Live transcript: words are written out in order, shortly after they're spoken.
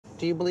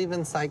Do you believe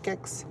in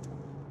psychics?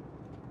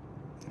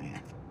 Yeah,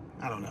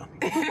 I don't know.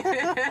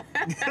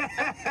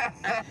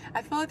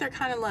 I feel like they're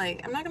kind of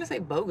like, I'm not going to say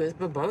bogus,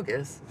 but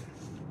bogus.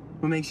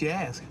 What makes you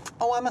ask?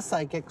 Oh, I'm a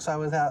psychic,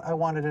 so I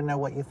wanted to know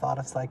what you thought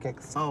of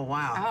psychics. Oh,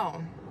 wow.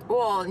 Oh.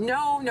 Well,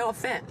 no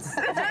offense.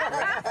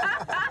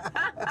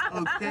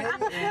 Okay.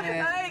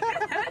 Like,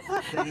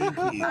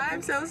 Thank you.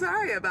 I'm so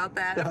sorry about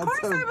that. Of That's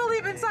course I okay.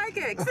 believe in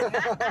psychics.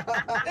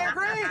 They're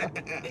great.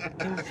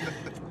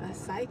 A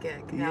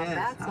psychic. Now Yes.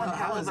 that's one hell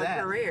How of is a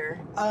that? career.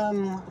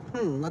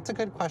 That's a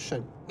good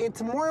question.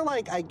 It's more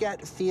like I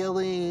get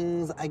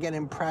feelings, I get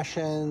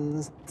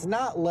impressions. It's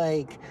not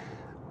like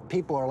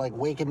people are like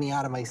waking me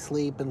out of my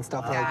sleep and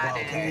stuff like Got that.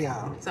 it. Okay.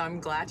 Yeah. So I'm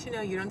glad to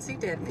know you don't see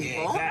dead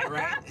people. Yeah,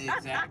 exactly. Right.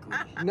 Exactly.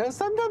 No,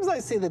 sometimes I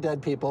see the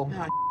dead people.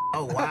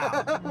 Oh,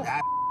 wow.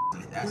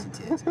 That's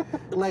intense.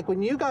 Like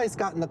when you guys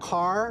got in the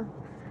car,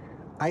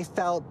 I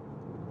felt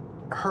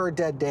her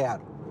dead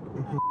dad.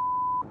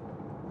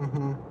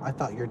 I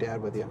thought your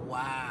dad with you.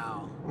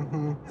 Wow.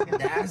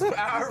 That's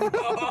powerful.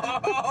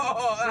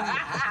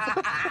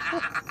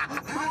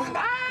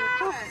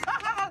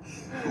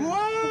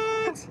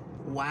 What?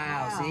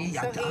 Wow. See, So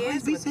I he always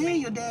is be with saying me.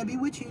 your dad be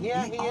with you.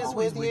 Yeah, he is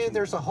always with you.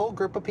 There's a whole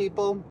group of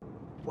people.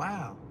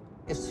 Wow.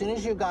 As soon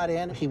as you got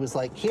in, he was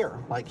like, here.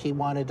 Like, he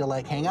wanted to,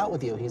 like, hang out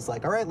with you. He's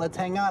like, all right, let's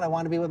hang out. I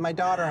want to be with my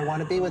daughter. I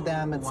want to be with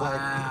them. It's like,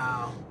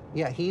 Wow.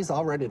 yeah, he's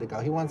all ready to go.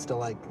 He wants to,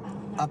 like,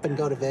 up and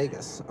go to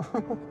Vegas.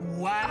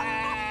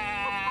 Wow.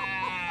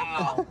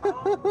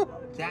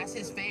 That's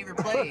his favorite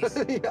place.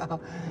 Yeah.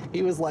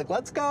 He was like,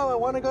 let's go. I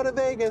want to go to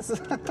Vegas.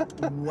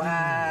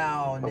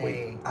 Wow, But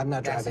wait, Nate. I'm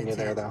not That's driving you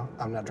there, intense.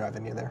 though. I'm not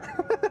driving you there.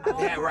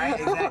 Yeah, right,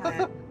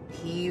 exactly.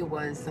 He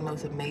was the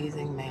most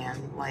amazing man,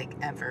 like,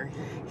 ever.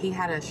 He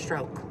had a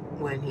stroke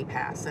when he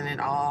passed, and it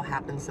all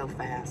happened so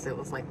fast. It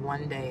was like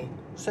one day.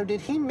 So did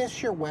he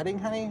miss your wedding,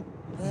 honey?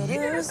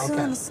 Letters in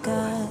the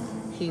sky.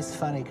 He's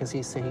funny because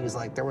he's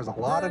like, there was a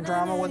lot of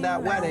drama with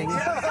that wedding.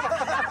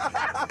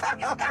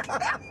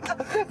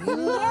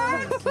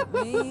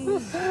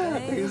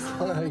 He's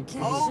like,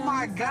 Oh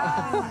my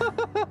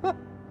God.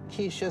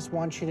 Keith just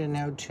wants you to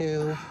know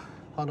too.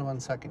 Hold on one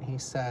second. He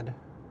said,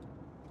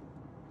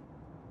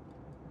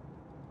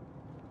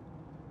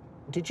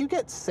 did you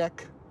get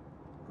sick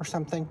or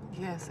something?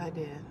 Yes, I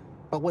did.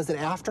 But was it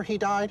after he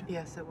died?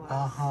 Yes, it was.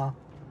 Uh-huh.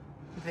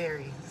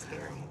 Very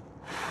scary.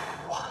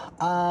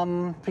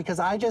 Because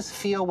I just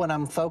feel when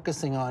I'm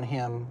focusing on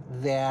him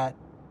that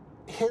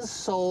his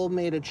soul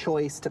made a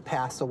choice to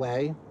pass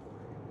away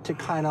to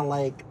kind of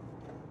like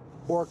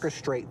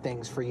orchestrate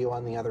things for you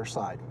on the other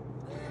side.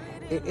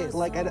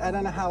 Like, I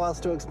don't know how else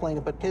to explain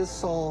it, but his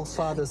soul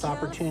saw this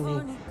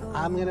opportunity.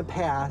 I'm gonna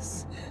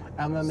pass.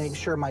 I'm gonna make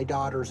sure my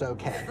daughter's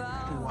okay.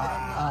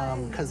 Wow.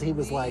 Because he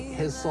was like,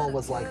 his soul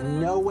was like,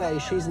 no way,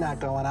 she's not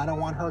going. I don't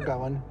want her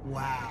going.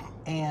 Wow.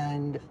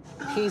 And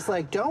he's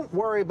like, don't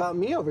worry about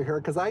me over here,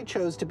 because I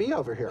chose to be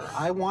over here.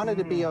 I wanted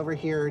to be over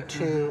here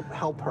to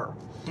help her.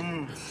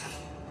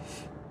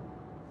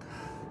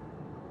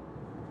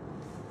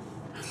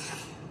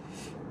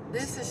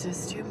 This is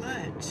just too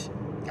much.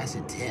 That's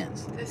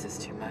intense. This is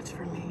too much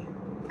for me.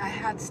 I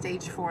had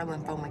stage 4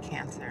 lymphoma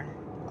cancer.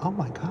 Oh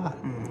my God.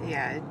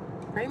 Yeah,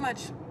 pretty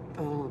much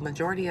the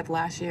majority of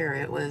last year,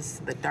 it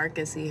was the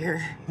darkest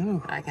year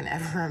I can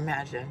ever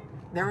imagine.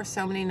 There were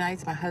so many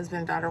nights my husband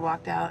and daughter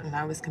walked out and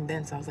I was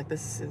convinced, I was like,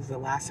 this is the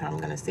last time I'm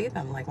gonna see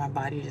them. Like, my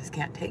body just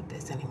can't take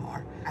this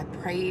anymore. I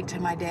prayed to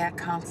my dad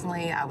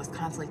constantly. I was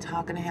constantly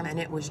talking to him and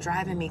it was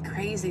driving me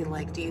crazy.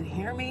 Like, do you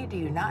hear me? Do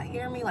you not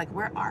hear me? Like,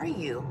 where are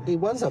you? He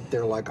was up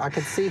there, like, I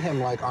could see him,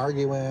 like,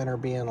 arguing or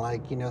being,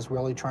 like, you know,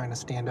 really trying to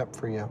stand up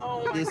for you.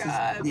 Oh my This is-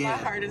 God, yeah. my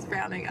heart is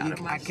pounding out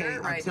of my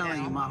shirt right I'm telling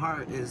now. you, my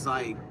heart is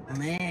like,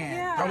 man.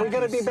 Yeah. Are we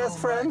gonna be so best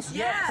much. friends?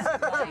 Yes!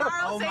 Tomorrow,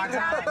 Oh same my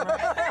time.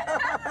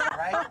 God.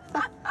 Right?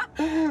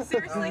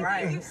 Seriously,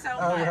 Right. thank you so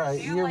All much.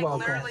 right, You you're like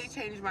welcome. literally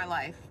changed my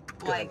life.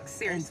 Like,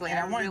 seriously, And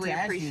I wanted really to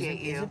ask appreciate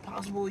Is you. it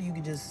possible you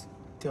could just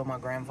tell my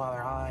grandfather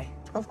hi?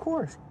 Of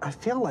course. I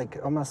feel like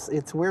almost,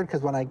 it's weird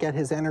because when I get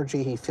his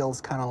energy, he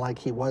feels kind of like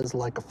he was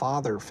like a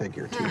father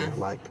figure to you.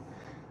 Like,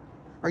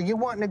 are you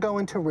wanting to go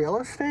into real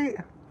estate?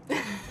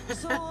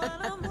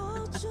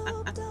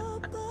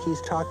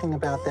 He's talking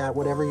about that,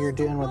 whatever you're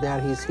doing with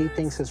that, he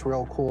thinks it's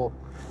real cool.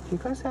 Do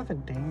you guys have a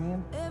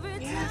Damien?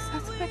 Yes,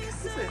 that's my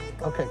cousin.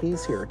 Okay,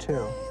 he's here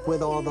too,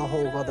 with all the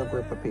whole other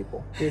group of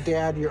people. Your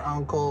dad, your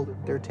uncle,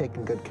 they're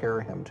taking good care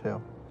of him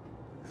too.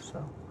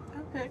 So,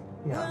 Okay,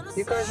 yeah,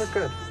 you guys are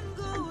good.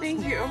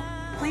 thank you.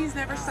 Please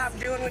never stop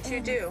doing what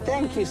you do.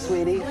 Thank you,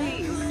 sweetie.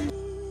 Please.